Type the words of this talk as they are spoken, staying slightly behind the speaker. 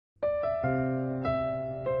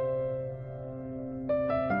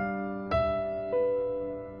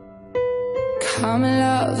Common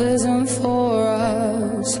love isn't for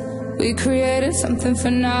us. We created something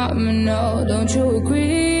phenomenal. Don't you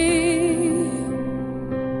agree?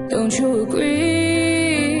 Don't you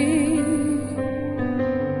agree?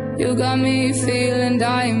 You got me feeling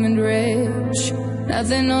diamond rich.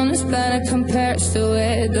 Nothing on this planet compares to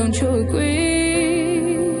it. Don't you agree?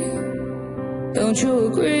 Don't you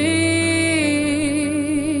agree?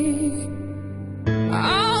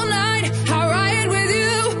 All night I ride with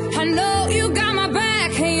you. I know you got my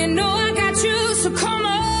back, and you know I got you. So come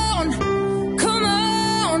on, come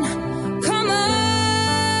on, come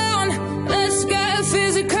on. Let's get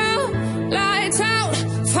physical. Lights out,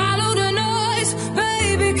 follow the noise.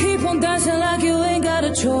 Baby, keep on dancing like you ain't got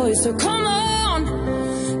a choice. So come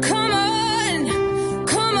on, come on,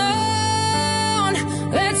 come on.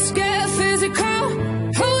 Let's get physical.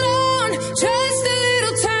 Hold on, just a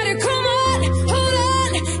little tighter. Come on, hold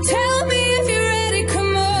on. Tell me if you're ready.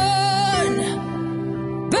 Come on,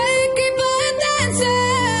 baby, keep on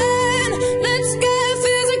dancing. Let's get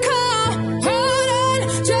physical. Hold on,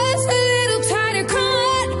 just a little tighter. Come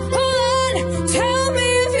on, hold on. Tell me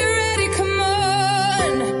if you're ready. Come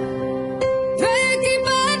on, baby, keep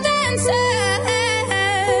on dancing.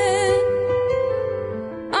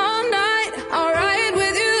 All night I'll ride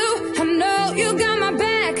with you. I know you got my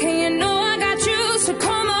back, and you know I got you. So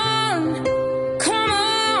come on, come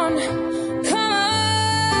on, come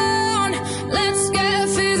on. Let's get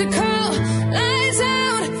physical. Lights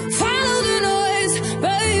out, follow the noise.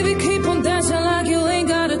 Baby, keep on dancing like you ain't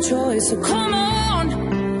got a choice. So come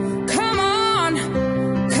on, come on,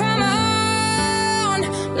 come on.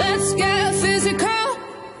 Let's get physical.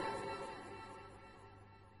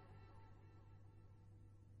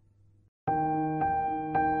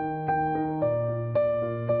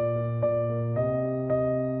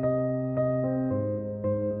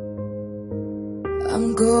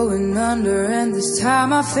 I'm going under, and this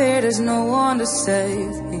time I fear there's no one to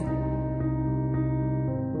save me.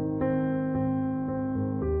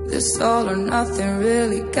 This all or nothing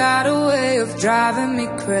really got a way of driving me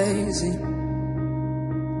crazy.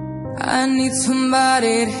 I need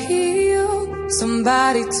somebody to heal,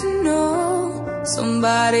 somebody to know,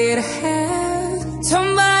 somebody to have,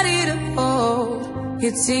 somebody to hold.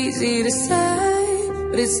 It's easy to say,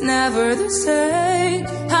 but it's never the same.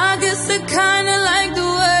 I guess I kinda like the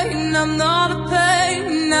way I'm not a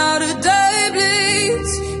pain. Now the day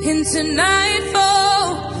bleeds into nightfall,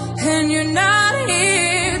 and you're not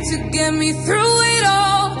here to get me through it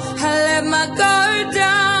all. I let my guard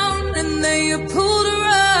down, and then you pulled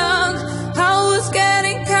around. I was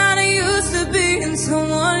getting kinda used to being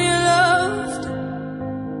someone you loved,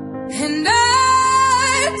 and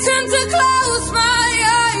I tend to close my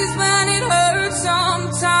eyes when it hurts.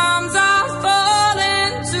 Sometimes I fall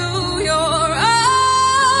into your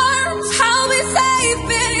arms. I'll be safe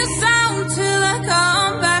in your sound till I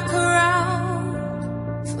come back around.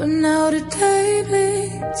 For now the day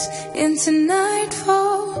bleeds into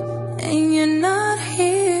nightfall, and you're not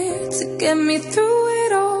here to get me through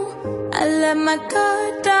it all. I let my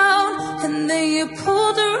guard down, and then you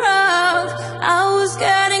pulled around. I was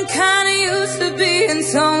getting kinda used to being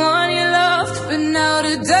someone you loved, but now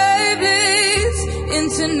the day bleeds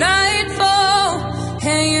into nightfall,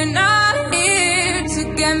 and you're not here to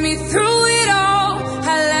get me through it all.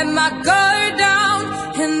 I let my guard down,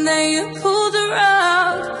 and then you pulled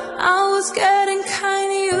around. I was getting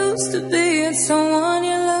kinda used to being someone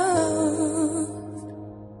you loved.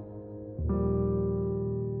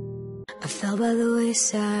 I fell by the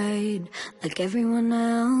wayside, like everyone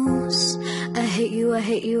else. I hate you, I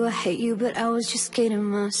hate you, I hate you, but I was just kidding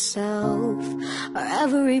myself. Or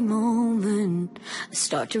every moment I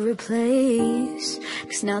start to replace,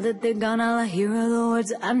 'cause now that they're gone, all I hear are the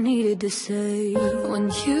words I needed to say. When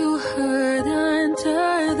you hurt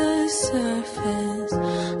under the surface,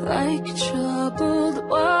 like troubled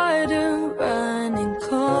water running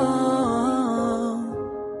cold.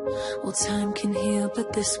 Well, time can heal, but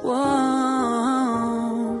this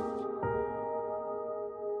won't.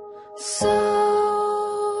 So,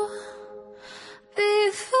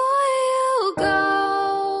 before you go,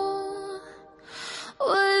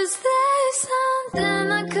 was there something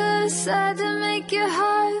I could have said to make your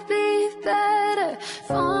heart beat better? If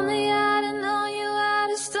only I'd have known you had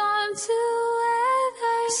a storm to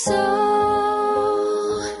weather. So,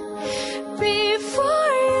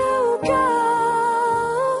 before you go,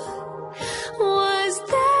 was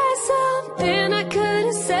there something I could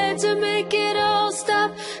have said to make it all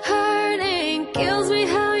stop hurting? Kills me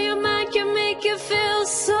how your mind can make you feel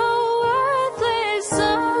so worthless.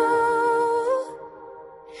 So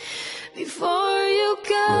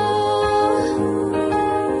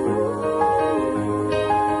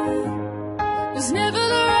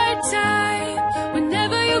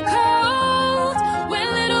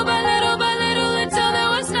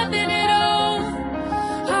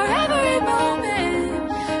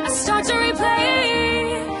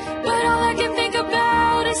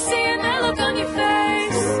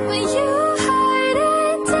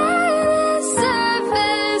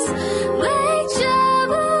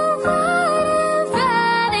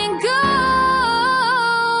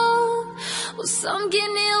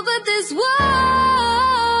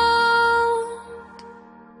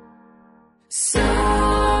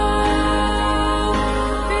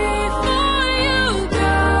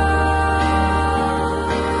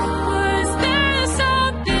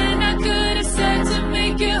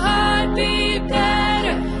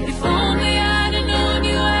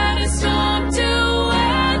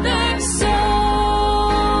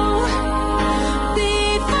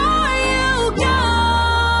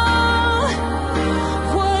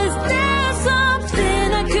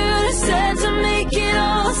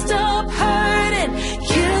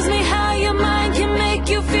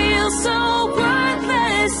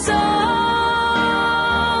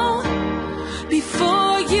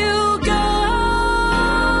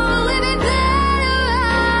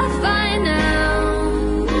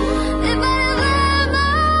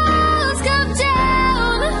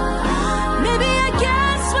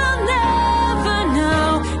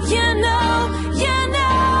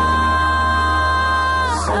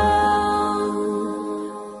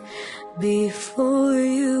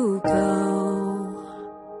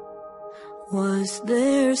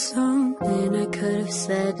there something I could have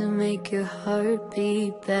said to make your heart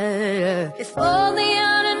beat better? If only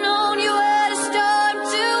I'd have known you were the storm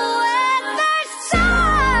to weather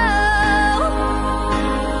sound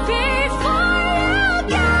before you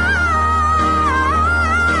go.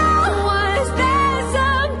 Was there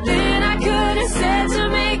something I could have said to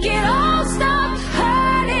make it all stop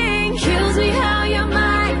hurting? Kills me how your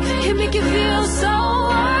mind can make you feel so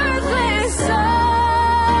worthless. So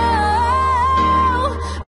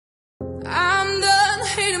I'm done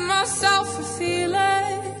hating myself for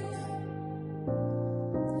feeling.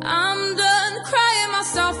 I'm done crying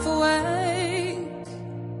myself awake.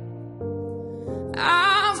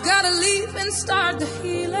 I've gotta leave and start the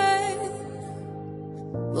healing.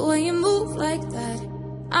 But when you move like that,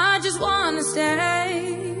 I just wanna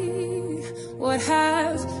stay. What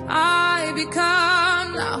have I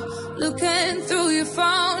become now? Looking through your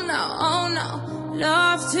phone now, oh no.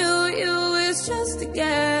 Love to you is just a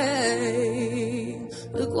game.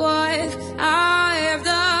 Look what I have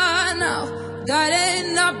done now.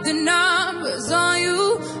 Dialing up the numbers on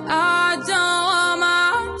you. I don't want my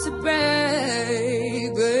heart to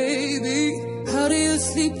break, baby. How do you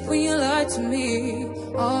sleep when you lie to me?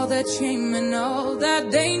 All that shame and all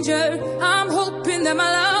that danger. I'm hoping that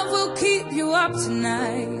my love will keep you up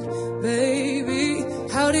tonight, baby.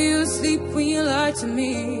 How do you sleep when you lie to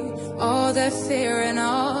me? All that fear and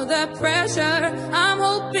all that pressure. I'm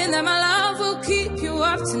hoping that my love will keep you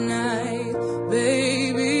up tonight,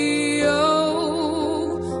 baby.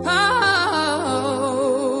 Oh, oh,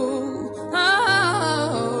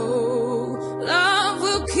 oh, love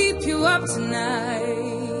will keep you up tonight.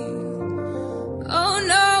 Oh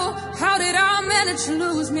no, how did I manage to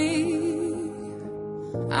lose me?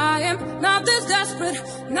 I am not this desperate,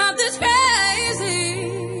 not this crazy.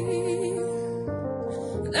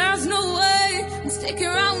 There's no way I'm sticking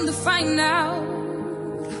around to find out.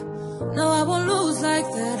 No, I won't lose like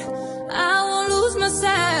that. I won't lose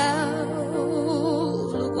myself.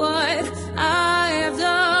 Look what I have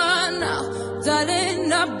done now.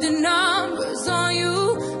 Dialing up the numbers on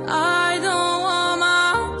you. I don't want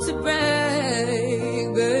my heart to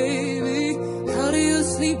break, baby. How do you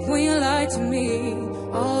sleep when you lie to me?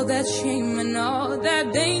 All that shame and all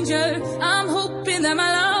that danger. I'm hoping that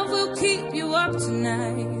my love will keep you up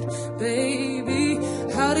tonight, baby.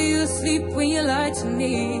 How do you sleep when you lie to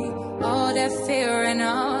me? All that fear and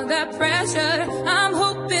all that pressure. I'm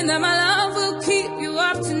hoping that my love will keep you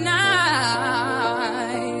up tonight,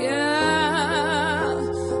 yeah.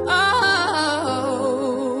 Oh,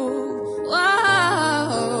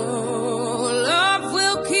 oh, love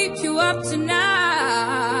will keep you up tonight.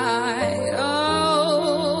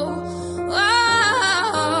 Oh, oh,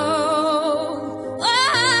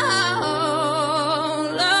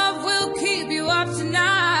 oh, love will keep you up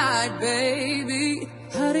tonight, baby.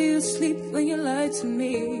 How do you sleep when you lie to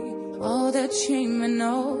me? All that shame and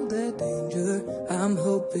all that danger. I'm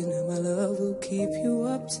hoping that my love will keep you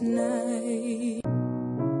up tonight.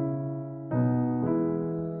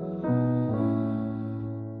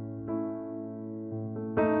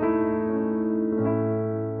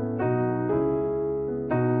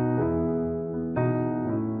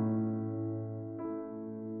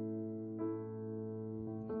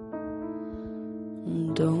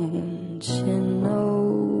 Don't you know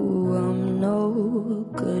I'm no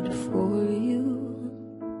good for you?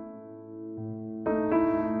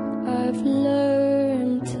 I've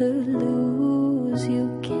learned to lose,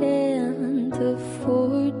 you can't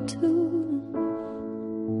afford to.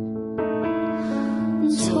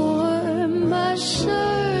 Tore my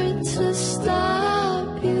shirt to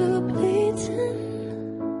stop you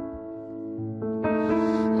bleeding,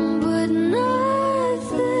 but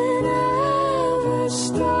nothing ever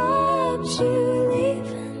stopped you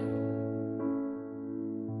leaving.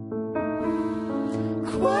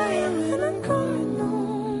 Quiet when I'm coming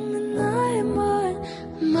home, and I am on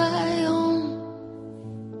my own.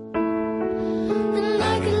 And I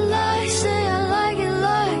could lie, say I like it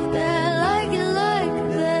like that, like it like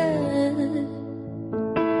that.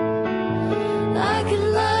 I could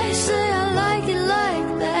lie, say I like it like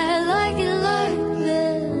that, like it like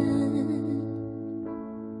that.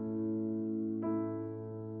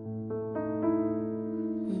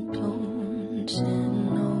 Don't you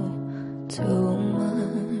know too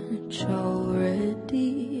much already?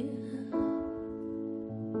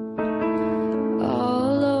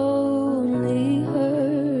 I'll only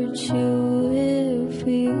hurt you if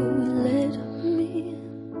you let me.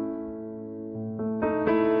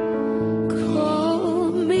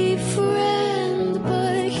 Call me friend,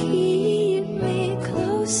 but keep me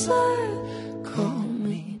closer. Call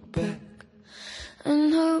me back,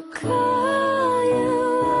 and I'll call you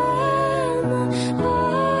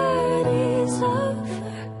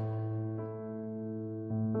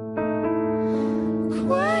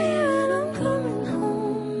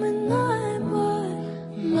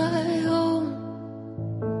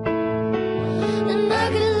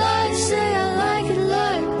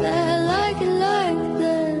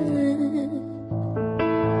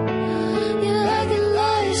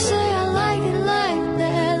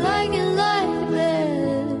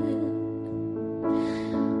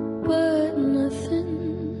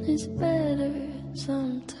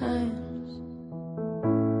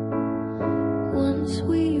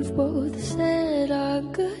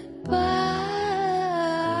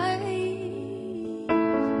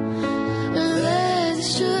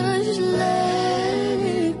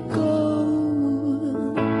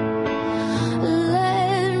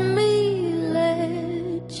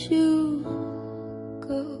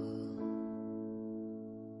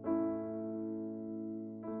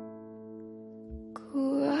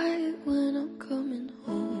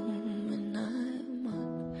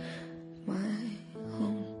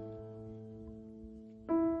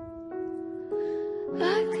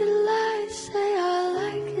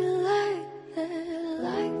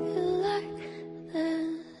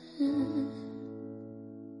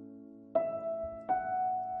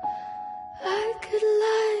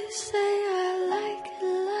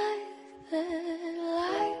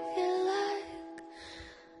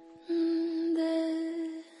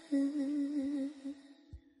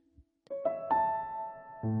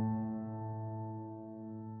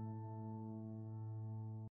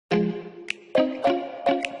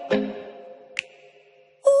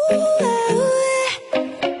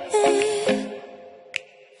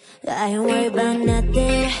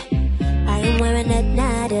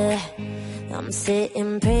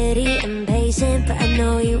sitting pretty impatient, but I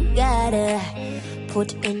know you gotta put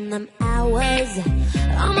in them hours.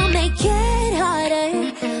 I'ma make it harder.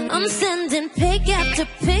 I'm sending pic after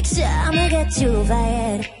picture, I'ma get you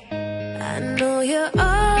fired. I know you're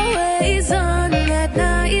always on that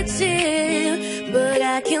night shift, but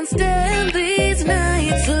I can't stand these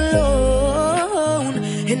nights alone.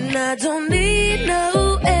 And I don't need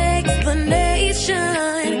no explanation,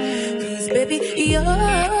 'cause baby,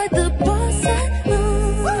 you're the boss I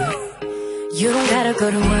know. You don't gotta go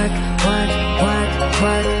to work, work, work,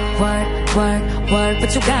 work, work, work, work, but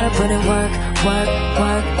you gotta put in work, work,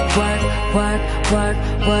 work, work, work, work,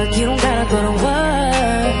 work. You don't gotta go to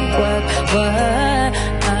work, work, work.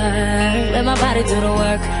 Let my body do the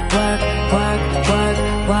work, work, work, work,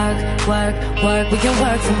 work, work, work. We can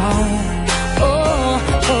work from home. Oh,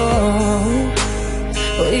 oh.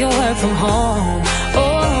 We can work from home. Oh,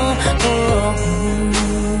 oh.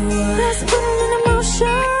 Let's put it in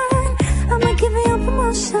motion. I'ma give you a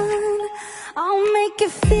promotion. I'll make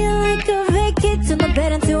it feel like a vacate to my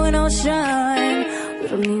bed into an ocean. We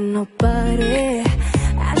don't need nobody.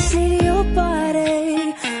 I see your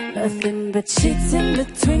body. Nothing but sheets in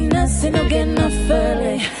between us, and you'll get enough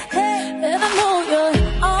early. Hey, and I know you're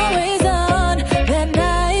always on that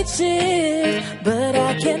night shift, but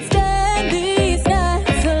I can't stand these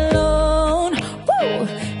nights alone. Woo!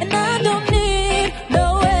 And I don't need no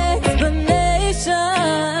explanation,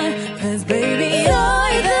 'cause baby,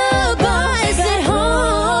 you're the boss at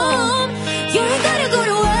home. You ain't gotta go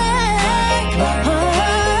to work,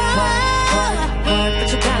 but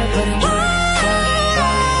you gotta put in work.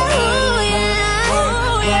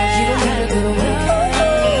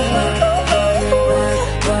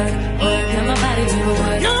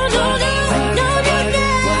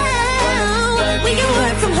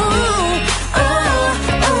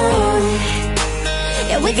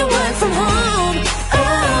 We can work from home. Oh,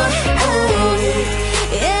 oh.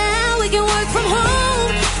 Yeah, we can work from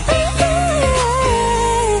home. Oh,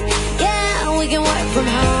 yeah, we can work from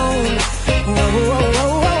home. Whoa, whoa,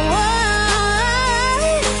 whoa, whoa, whoa.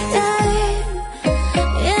 Yeah,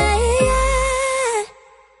 yeah, yeah.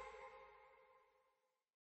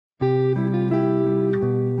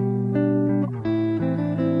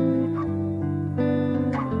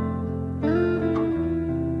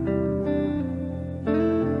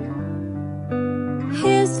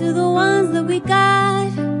 Here's to the ones that we got.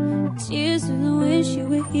 Cheers to the wish you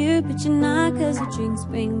were here, but you're not, 'cause the drinks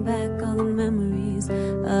bring back all the memories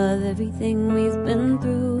of everything we've been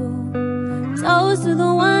through. Toast to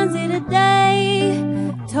the ones here today.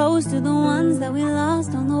 Toast to the ones that we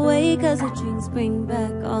lost on the way, 'cause the drinks bring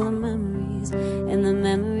back all the memories, and the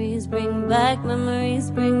memories bring back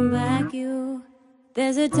you.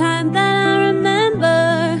 There's a time that I remember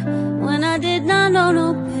when I did not know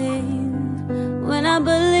no pain, when I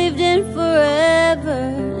believed in forever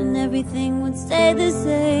and everything would stay the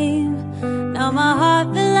same. Now my heart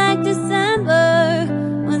feel like December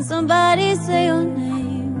when somebody say your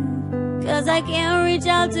name, 'cause I can't reach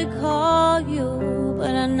out to call you,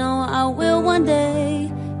 but I know I will one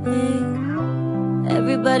day. Hey.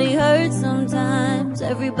 Everybody hurts sometimes,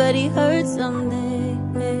 everybody hurts someday.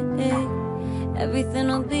 Hey, hey. Everything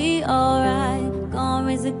will be alright. Gonna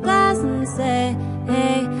raise a glass and say,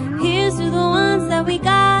 hey, here's to the ones that we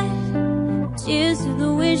got. Cheers to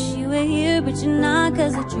the wish you were here, but you're not,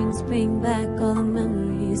 'cause the drinks bring back all the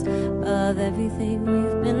memories of everything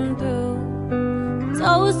we've been through.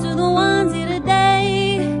 Toast to the ones here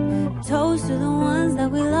today. Toast to the ones that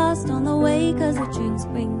we lost on the way, 'cause the drinks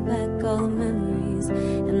bring back all the memories,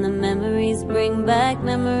 and the memories bring back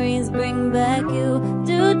you.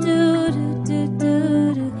 Do do do do do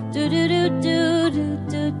do do do do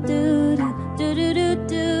do do do do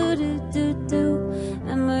do do do do.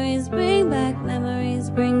 Memories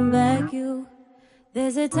bring back you.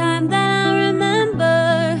 There's a time that I remember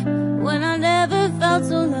when I never felt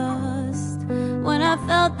so lost, when I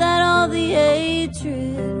felt that all the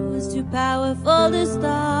hatred was too powerful to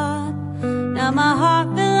stop. Now my heart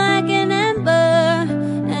feel like an ember,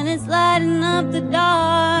 and it's lighting up the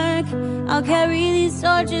dark. I'll carry these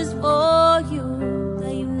torches for you,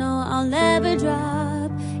 that you know I'll never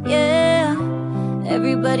drop. Yeah,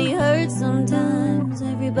 everybody hurts sometimes,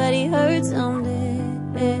 everybody hurts someday.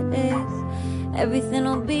 Everything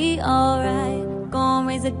will be alright. Gonna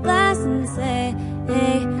raise a glass and say,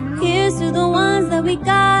 hey, here's to the ones that we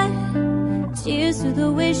got. Cheers to the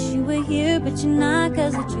wish you were here, but you're not,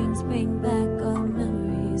 'cause the drinks bring back all the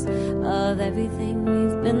memories of everything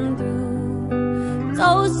we've been through.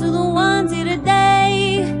 Toast to the ones here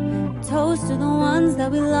today. Toast to the ones that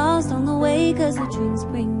we lost on the way, 'cause the drinks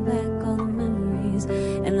bring back all the memories,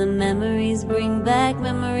 and the memories bring back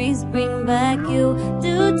you.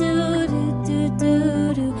 Do do do do do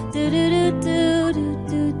do do do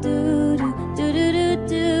do do do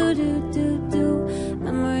do do do do.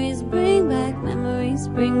 Memories bring back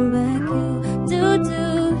you. Do do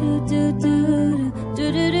do do do do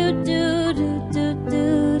do do do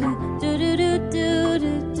do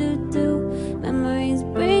do do do. Memories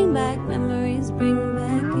bring back you. Memories bring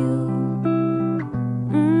back you.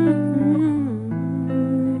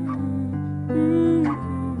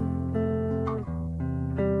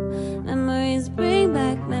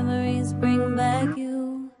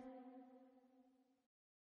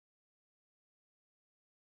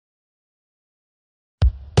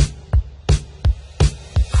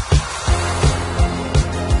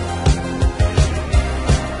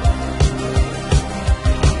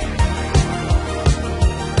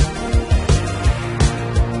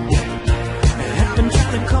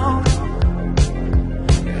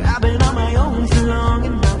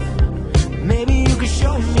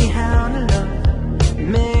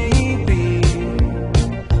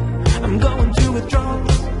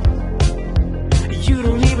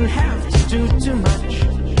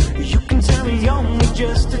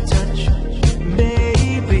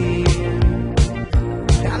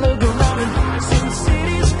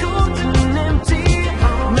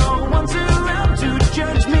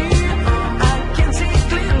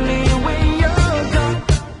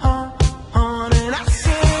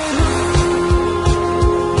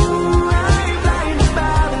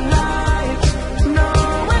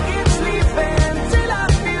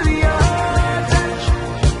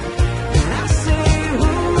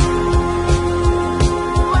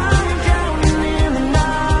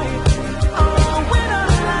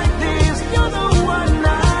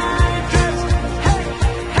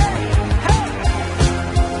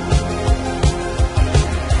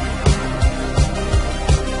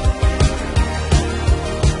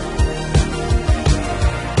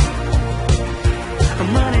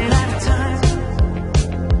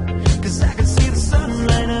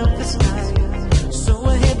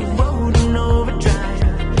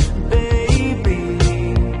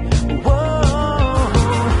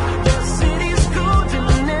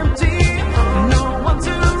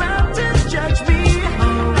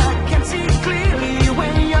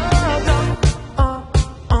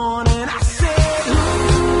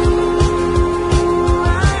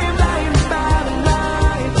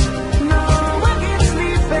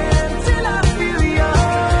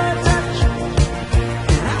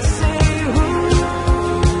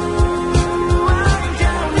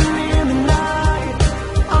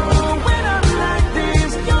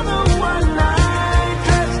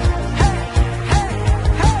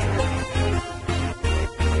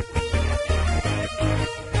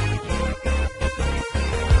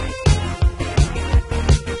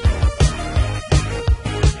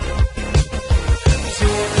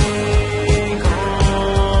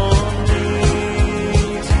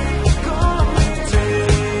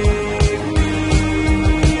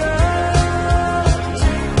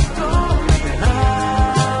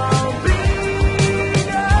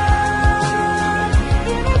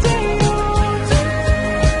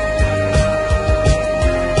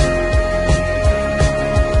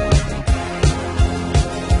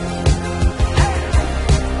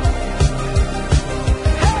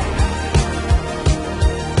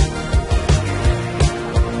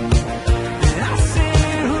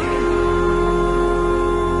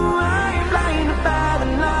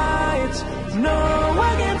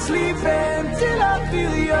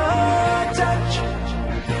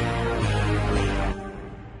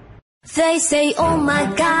 They say, oh my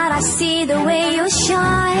God, I see the way you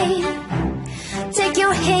shine. Take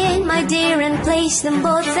your hand, my dear, and place them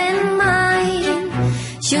both in mine.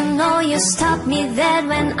 You know you stopped me dead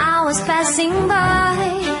when I was passing by.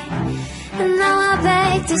 And now I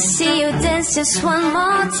beg to see you dance just one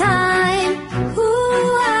more time.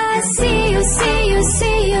 Ooh, I see you, see you,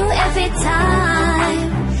 see you every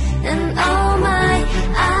time. And oh my,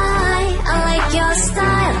 I like your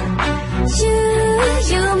style.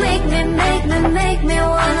 You make me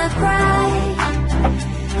wanna cry.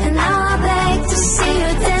 And now I beg to see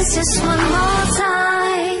you dance just one more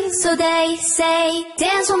time. So they say,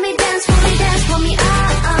 dance for me, dance for me, dance for me, oh.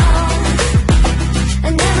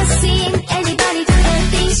 I've never seen anybody do the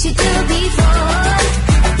things you do before.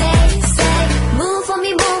 They say, move for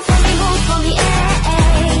me, move for me, move for me,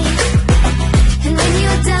 And when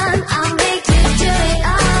you're done, I'll make you do it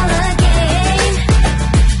all again.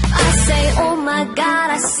 I say, oh my God,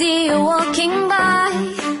 I see you walking by.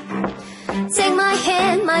 Take my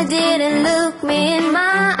hand, my dear, and look me in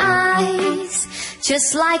my eyes.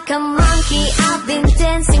 Just like a monkey, I've been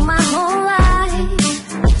dancing my whole life.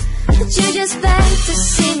 But you just beg to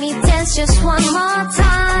see me dance just one more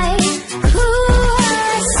time. Ooh,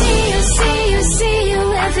 I see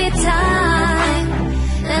you every time.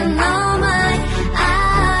 And oh my,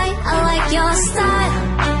 I like your style.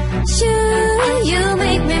 You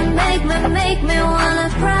make me wanna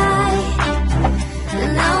cry.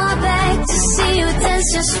 And now I beg to see you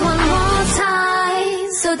dance just one more time.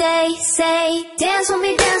 So they say, dance for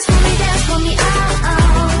me, dance for me, dance for me, oh, oh.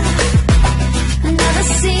 I've never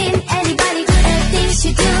seen anybody do the things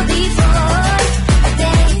you do before.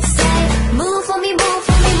 They say, move for me, move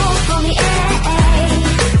for me, move for me, eh,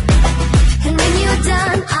 eh. And when you're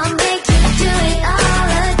done, I'll make you do it all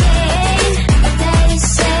again. They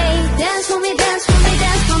say, dance for me, dance for me,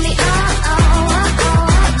 dance for me, oh, oh, oh,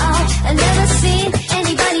 oh, oh. I've never seen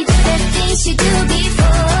anybody do the things you do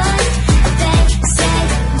before. They say,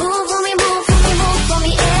 move for me, move for me, move for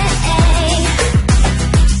me, eh, eh.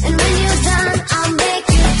 And when you're done, I'll make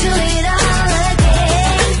you do it all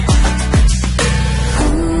again.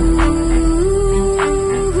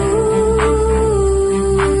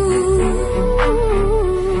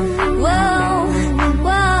 Whoa,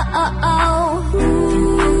 whoa, oh, oh.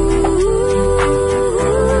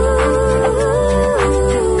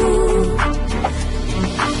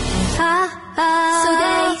 So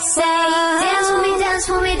they say, dance for me, dance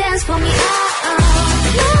for me, dance for me, oh, oh.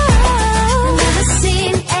 I've never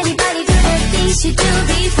seen anybody do the things you do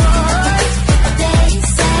before. They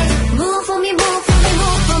say, move for me, move for me,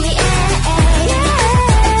 move for me, eh, eh.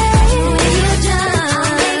 When you're done,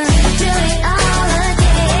 I'll make you do it all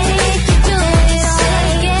again. Do it all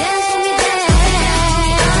again.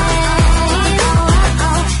 Oh, oh,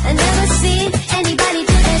 oh. I've never seen anybody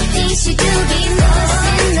do the things you do before.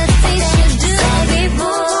 Seen the things you do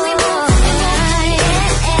before.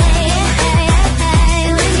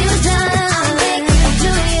 When you're done, I'll make you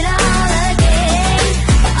do it all again,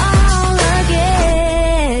 all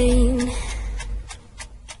again.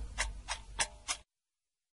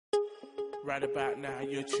 Right about now,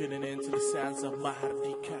 you're tuning in to the sounds of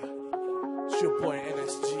Mahardika. It's your boy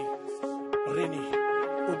NSG, Rini,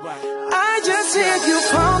 Uba. I just think you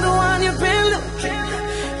found the one you've been looking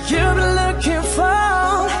for.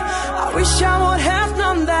 I wish I would have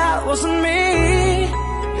known that wasn't me.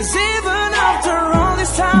 'Cause even after all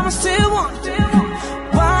this time I still wonder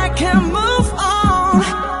why I can't move on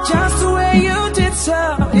just the way you did so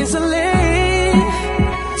easily.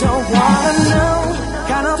 Don't wanna know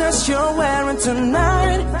kind of dress you're wearing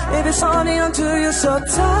tonight. If it's only until you're so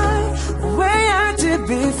tight, the way I did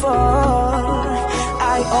before.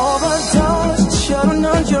 I overdosed, should've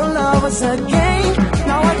known your love was a game.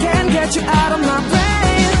 Now I can't get you out of my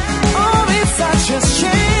brain. Oh, it's such a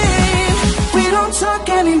shame we don't talk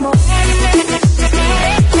anymore.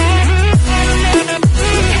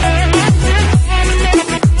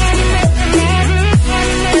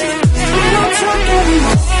 We don't talk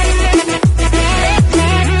anymore.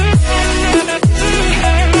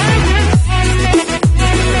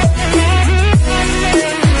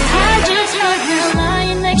 I just heard you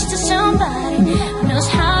lying next to somebody who knows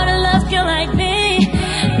how to love you like me.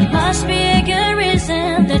 There must be a good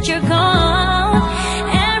reason that you're gone.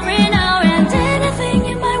 Every now and then I think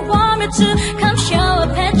you might want me to come show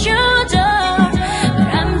up at your door, but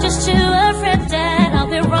I'm just too afraid that I'll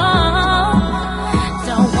be wrong.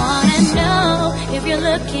 Don't wanna know if you're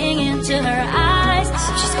looking into her eyes.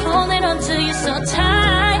 She's holding on to you so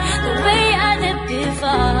tight, the way I did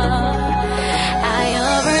before. I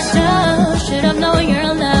overdosed, should've known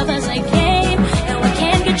your love as a game. Now I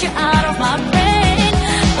can't get you out of my brain.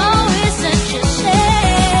 Oh, it's such a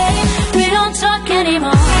shame we don't talk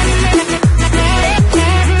anymore.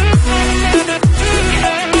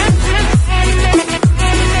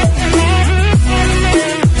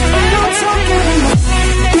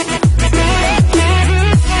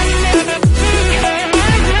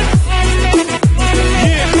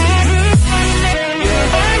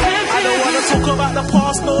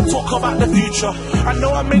 Talk about the future. I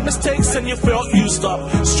know I made mistakes and you felt used up.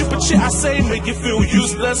 Stupid shit I say make you feel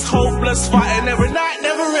useless, hopeless, fighting every night,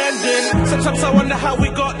 never ending. Sometimes I wonder how we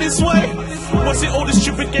got this way. Was it all the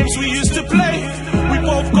stupid games we used to play? We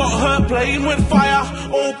both got hurt playing with fire,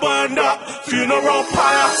 all burned up, funeral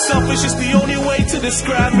pyre. Selfish is the only way to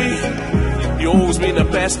describe me. You always been the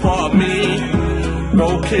best part of me.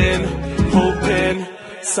 Broken, hoping,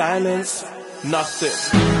 silence, nothing.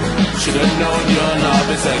 Should've known your love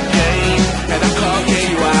is a game, and I can't get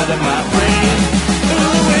you out of my brain.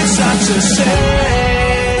 Oh, it's such a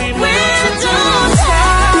shame. We don't talk.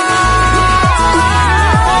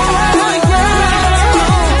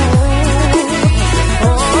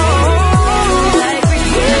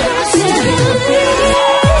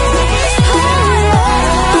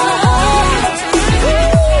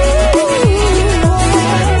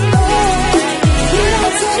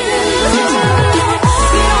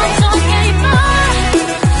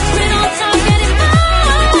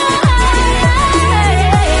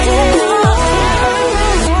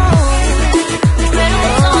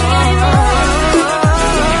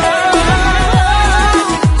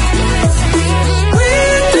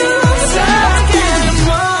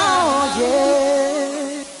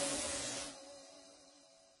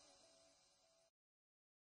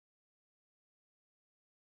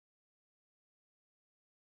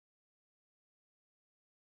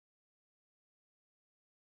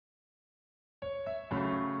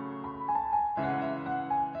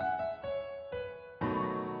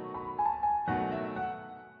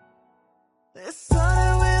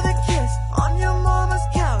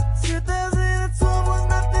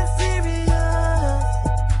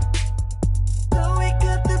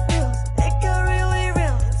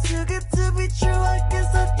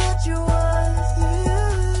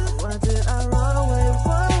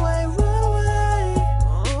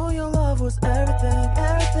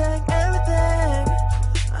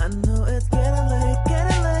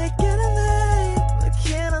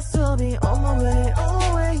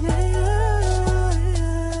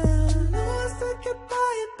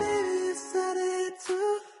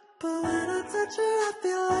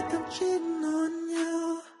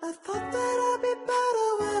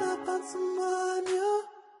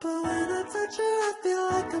 touch her, I feel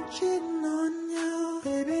like I'm cheating on you.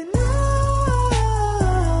 Baby, no.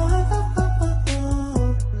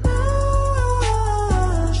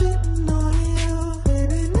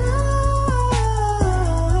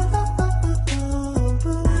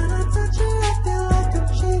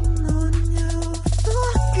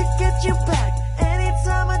 You back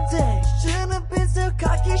anytime I day. Shouldn't have been so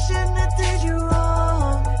cocky, shouldn't have did you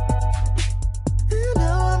wrong. You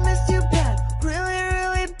know I miss you bad, really,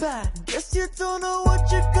 really bad. Guess you don't know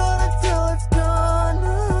what you're gonna till it's gone.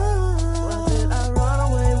 Why did I run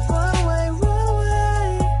away, run away, run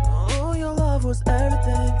away? Oh, your love was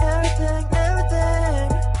everything, everything,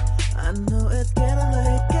 everything. I know it's getting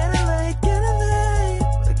late, getting late, getting late.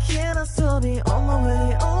 But can I still be on my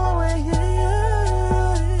way, on my way, yeah, yeah.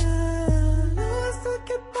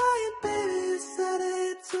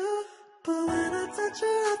 But when I touch her,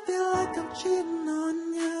 I feel like I'm cheating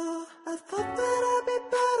on you. I thought that I'd be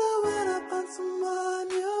better when I found someone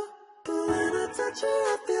new. But when I touch her,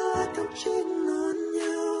 I feel like I'm cheating on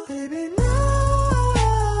you. Baby, no.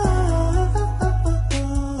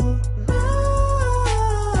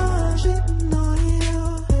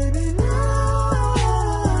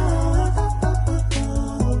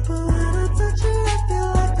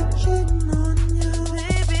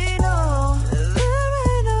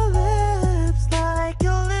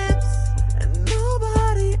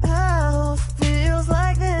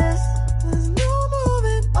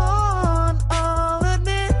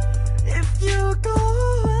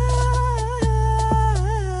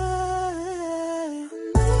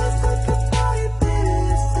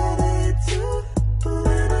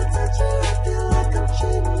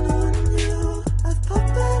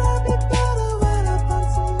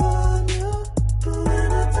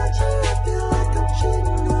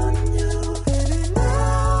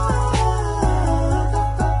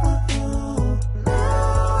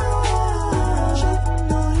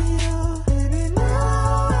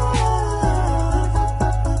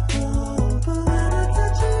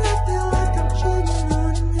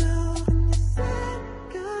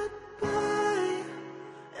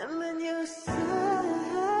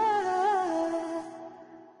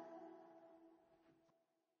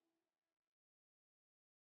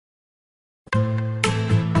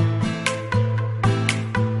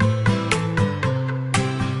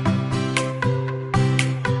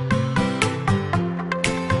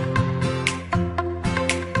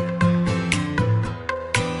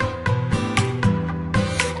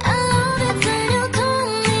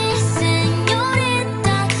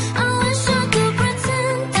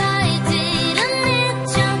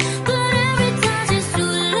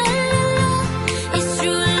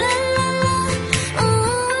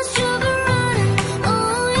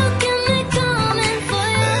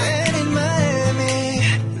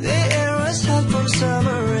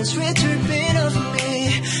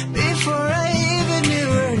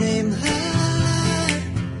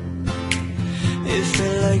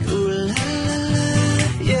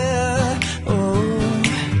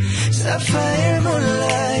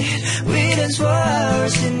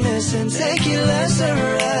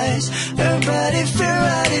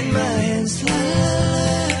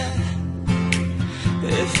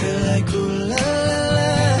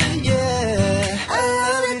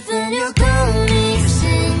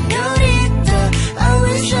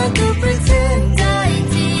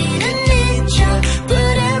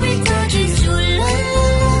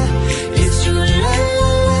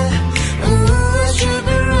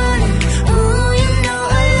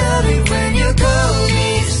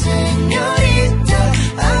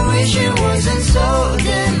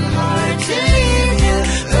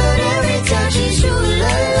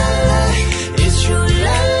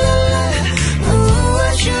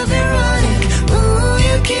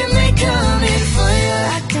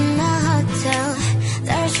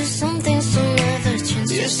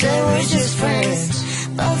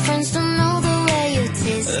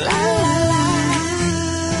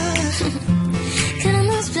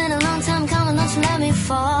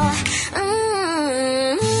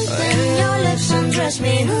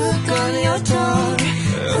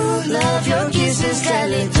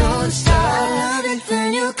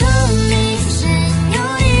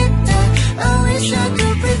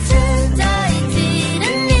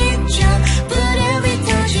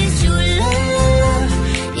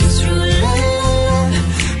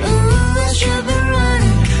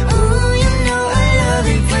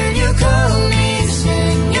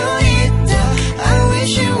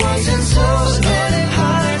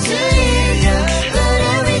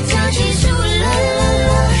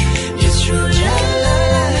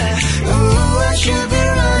 You be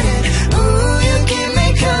running, ooh, you can't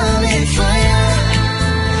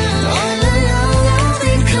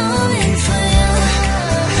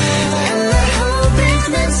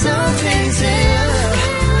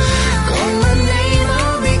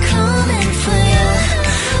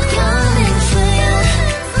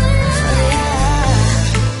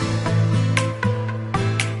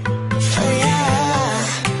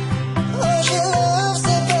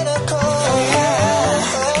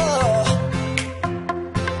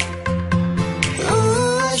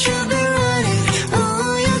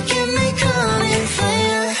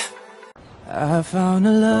I found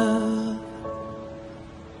a love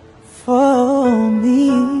for me.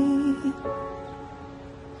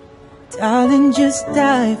 Darling, just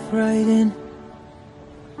dive right in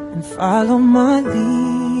and follow my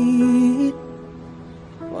lead.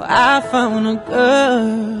 Well, I found a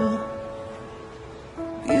girl,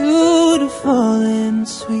 beautiful and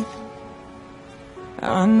sweet.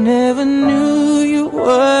 I never knew you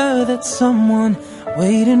were that someone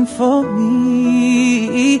waiting for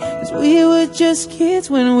me. 'Cause we were just kids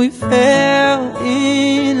when we fell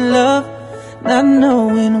in love, not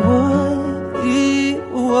knowing what it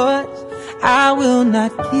was. I will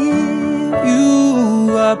not give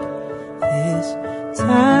you up this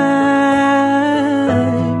time,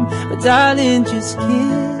 but darling, just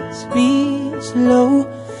kiss me slow.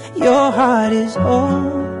 Your heart is all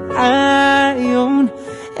I own,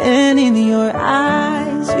 and in your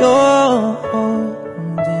eyes you're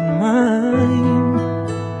holding mine.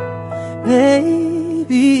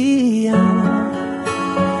 Baby, I'm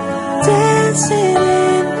dancing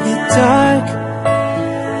in the dark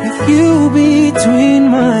with you between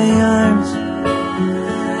my arms,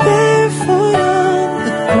 barefoot on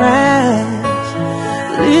the grass,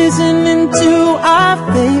 listening to our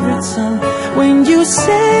favorite song. When you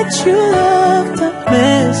said you looked a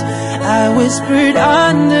mess, I whispered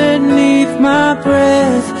underneath my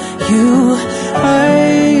breath. You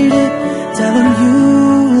heard it, telling you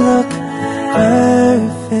look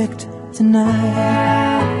perfect tonight.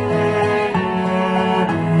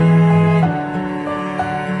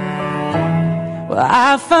 Well,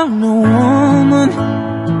 I found a woman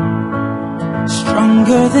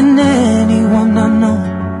stronger than anyone I know.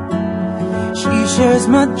 She shares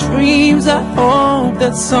my dreams. I hope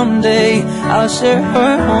that someday I'll share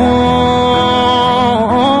her home.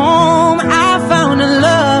 I found a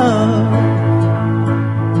love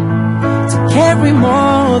to carry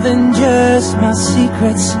more than just my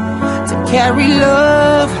secrets, to carry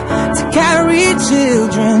love, to carry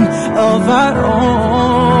children of our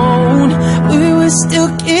own. We were still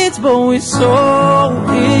kids, but we're so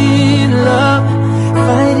in love,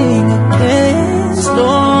 fighting against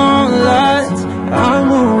all odds. I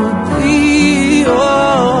know we'll be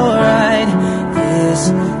alright this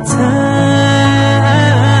time.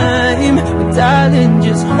 But darling,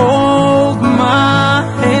 just hold my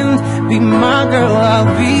hand, be my girl, I'll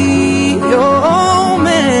be your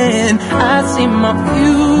man. I see my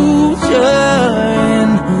future in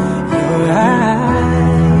your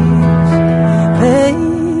eyes.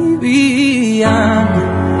 Baby, I'm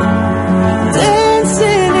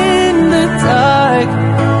dancing in the dark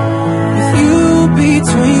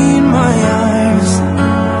between my arms,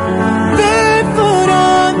 barefoot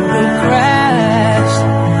on the grass,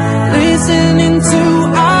 listening to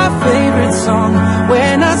our favorite song.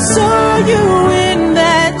 When I saw you in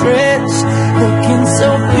that dress, looking so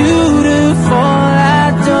beautiful, I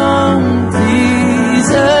don't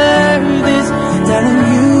deserve this. Darling,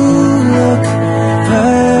 you look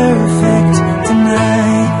perfect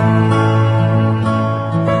tonight.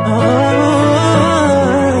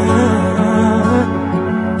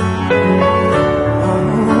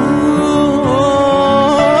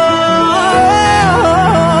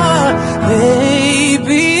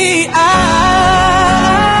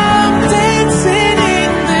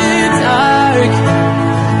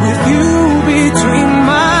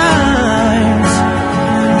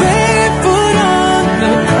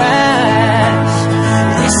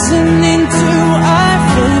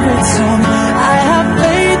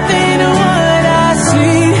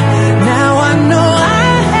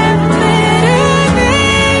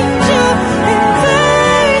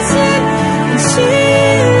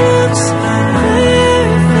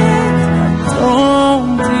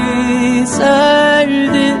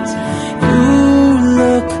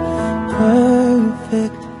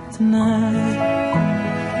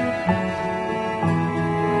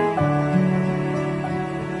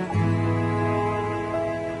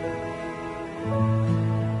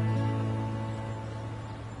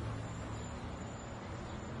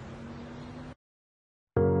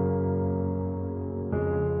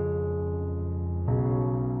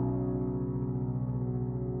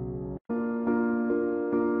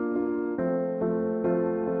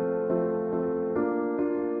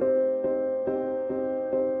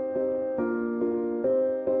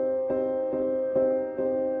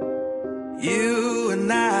 You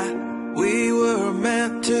and I, we were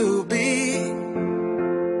meant to be.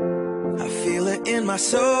 I feel it in my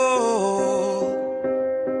soul,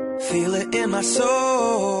 feel it in my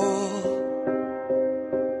soul.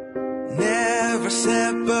 Never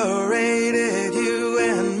separated, you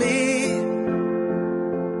and me.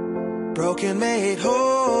 Broken made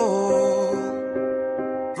whole.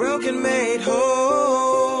 broken made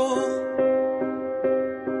whole.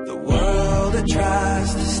 The world that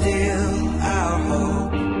tries to steal our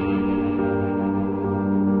hope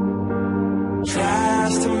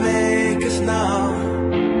tries to make us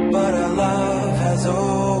numb, but our love has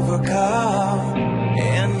overcome.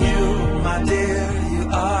 And you, my dear, you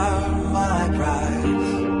are my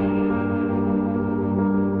prize.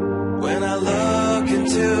 When I look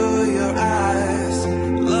into your eyes,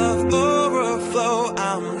 love overflow,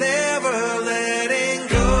 I'm never letting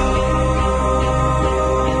go.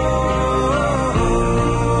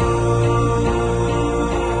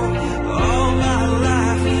 All my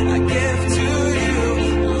life I give to you,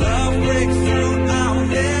 love breakthrough, I'm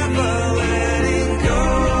never letting go.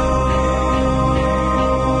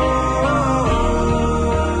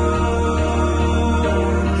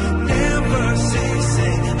 Never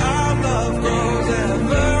ceasing, our love grows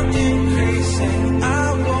ever increasing, I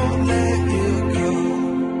won't let you go.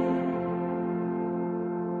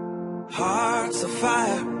 Hearts of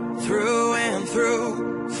fire through and through,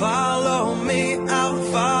 follow me, I'll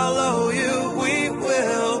follow you, we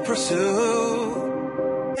will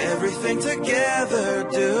pursue everything together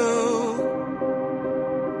do.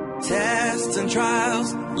 Tests and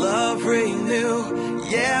trials, love renew,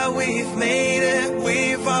 yeah, we've made it,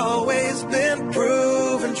 we've always been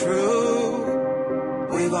proven true.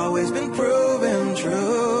 We've always been proven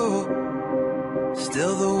true.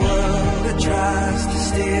 Still the world that tries to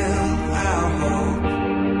steal our hope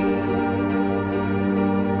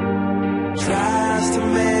tries to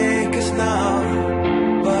make us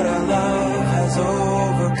numb, but our love has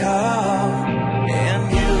overcome.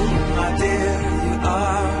 And you, my dear, you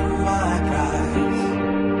are my prize.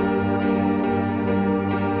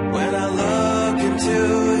 When I look into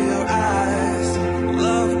your eyes,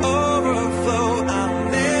 love overflow, I'm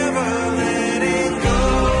never letting go.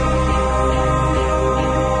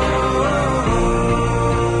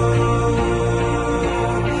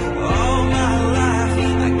 All my life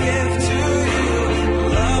I give to you,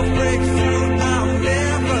 love breakthrough, I'm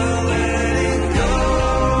never letting go.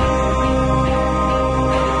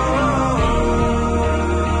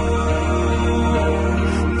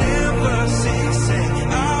 Never ceasing,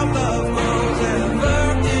 our love grows ever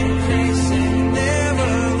increasing,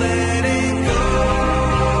 never letting go.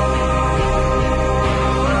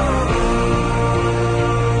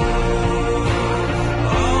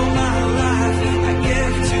 All my life I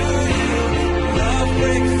give to you, love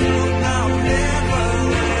breakthrough, I'm never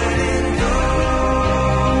letting go.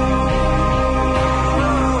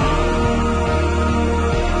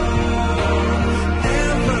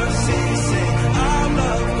 Never ceasing, our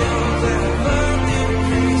love grows ever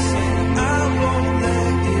increasing, I won't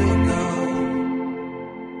let you go.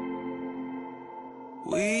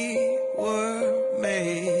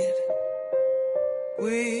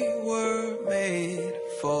 We were made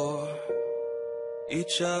for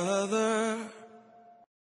each other.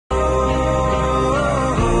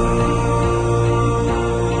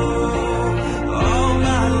 All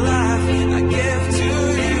my life I give to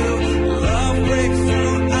you, love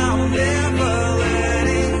breakthrough, I'm never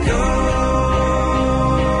letting go.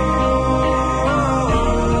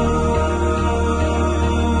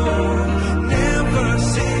 Never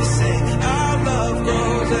ceasing, our love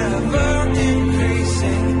grows ever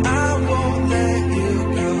increasing, I won't let you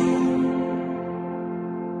go.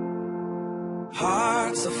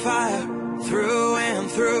 Hearts of fire through and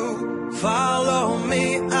through, follow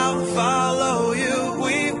me, I'll follow you,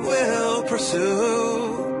 we will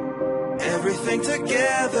pursue everything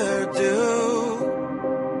together do.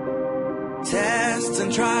 Tests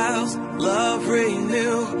and trials, love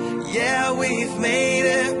renew, yeah, we've made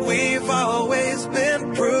it, we've always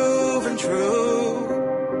been proven true.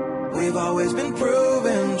 We've always been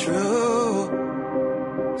proven true.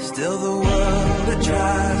 Still the world that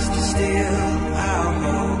tries to steal our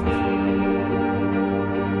hope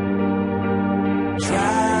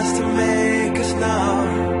tries to make us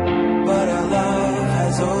numb, but our love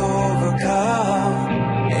has overcome.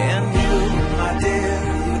 And you, my dear,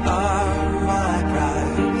 you are my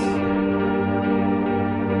prize.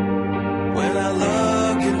 When I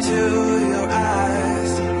look into your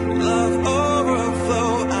eyes, love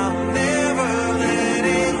overflow, I'm never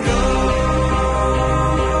letting go.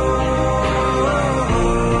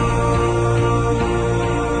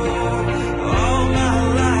 All my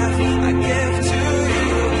life I give to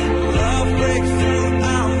you, love breakthrough,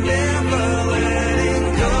 I'm never letting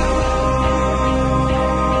go.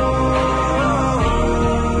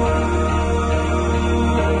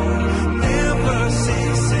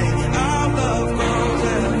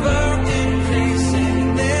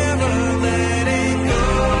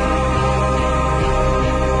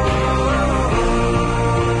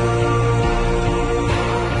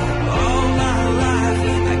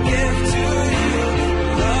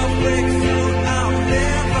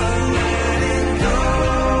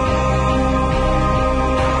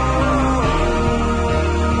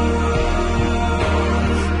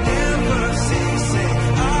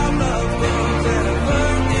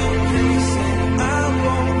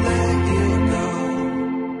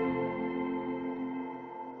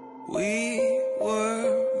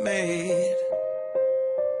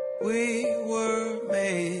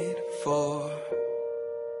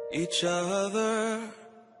 each other.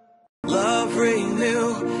 Love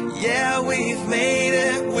renew, yeah, we've made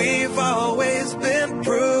it. We've always been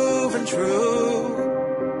proven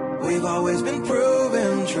true. We've always been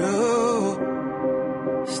proven true.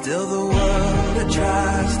 Still the world that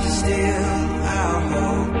tries to steal our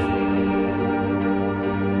hope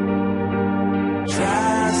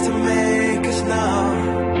tries to make us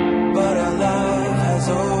numb, but our love has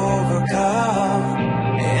overcome.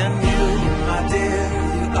 And you, my dear,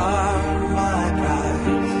 you are my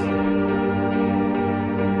prize.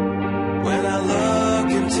 When I look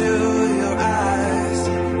into your eyes,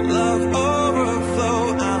 love overflow,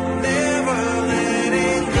 I'm never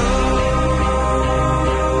letting go.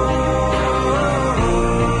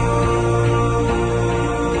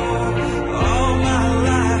 All my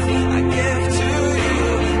life I give to you,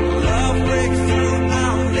 love breakthrough,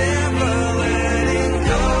 I'm never letting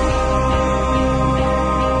go.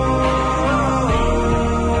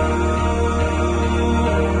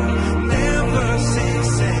 Never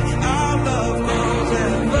ceasing, our love grows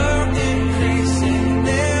ever increasing,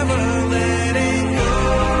 never letting go.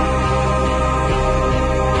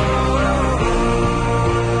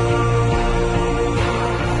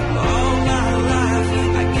 All my life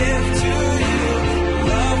I give to you,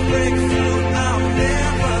 love breakthrough, I'm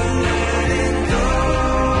never letting go.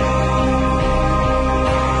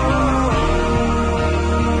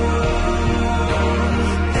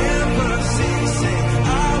 Never ceasing,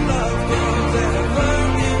 our love grows ever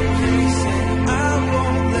increasing, I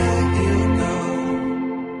won't let you go.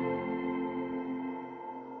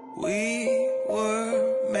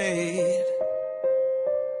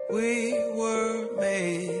 We were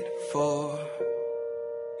made for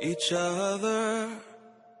each other.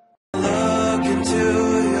 Look into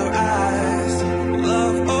your eyes,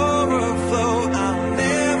 love overflow, I'm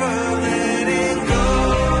never letting go.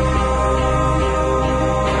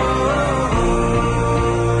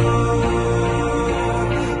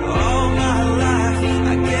 All my life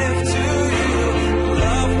I give to you,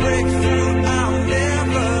 love breakthrough, I'm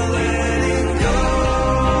never letting go.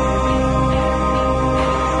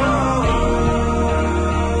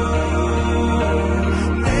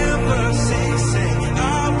 Never ceasing,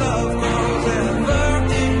 our love grows ever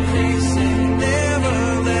increasing, never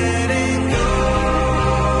letting go.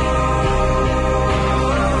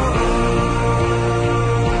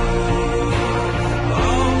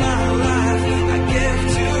 All my life I give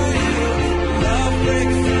to you, love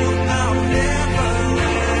breakthrough, I'm never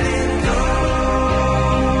letting go.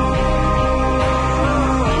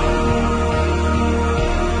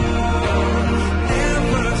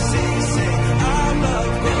 Never ceasing, our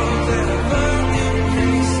love grows ever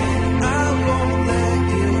increasing, I won't let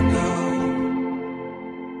you go.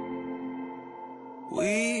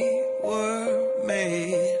 We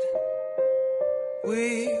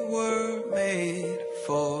were made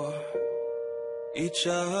for each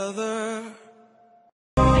other.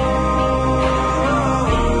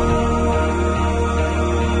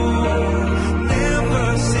 Never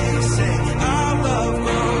ceasing, our love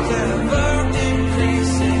grows ever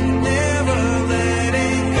increasing, never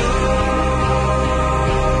letting go.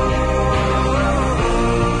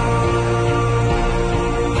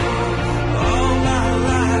 All my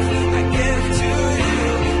life I give to you,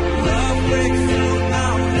 love breakthrough,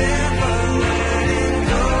 I'm never letting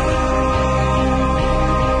go.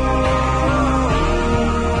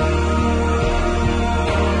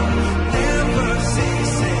 Never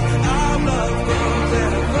ceasing, our love grows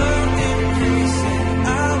ever increasing,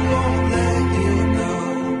 I won't let you go.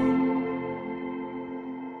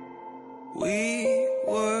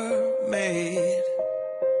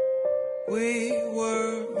 We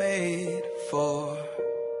were made for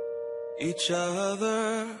each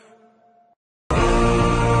other.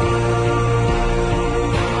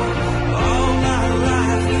 All my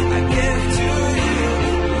life I give to you,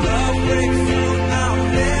 love breakthrough, I'm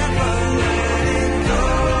never letting go.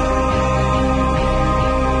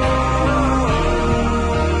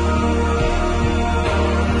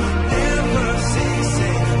 Never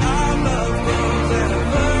ceasing, our love grows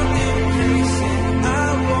ever increasing, I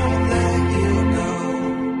won't let you go.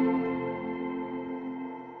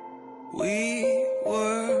 We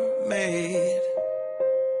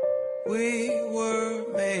were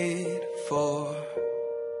made for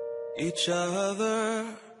each other.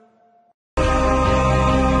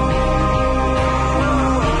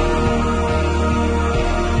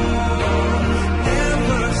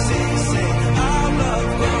 Never ceasing, our love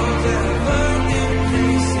grows ever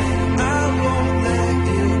increasing, I won't let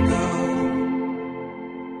you go.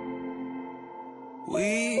 We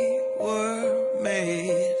were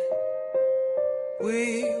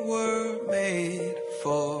made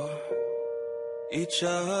for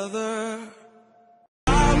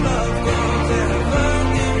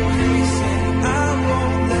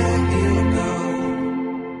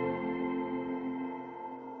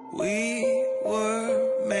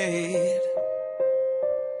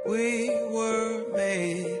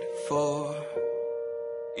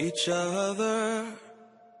each other.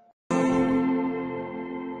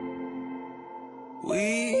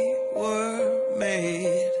 We were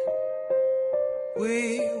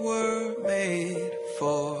made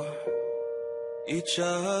for each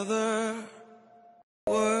other.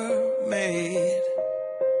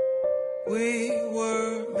 We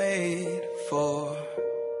were made for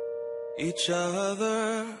each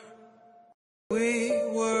other. We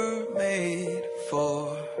were made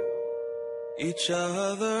for each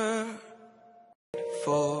other.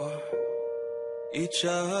 For each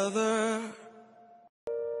other.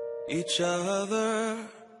 Each other.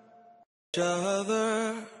 Each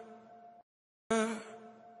other.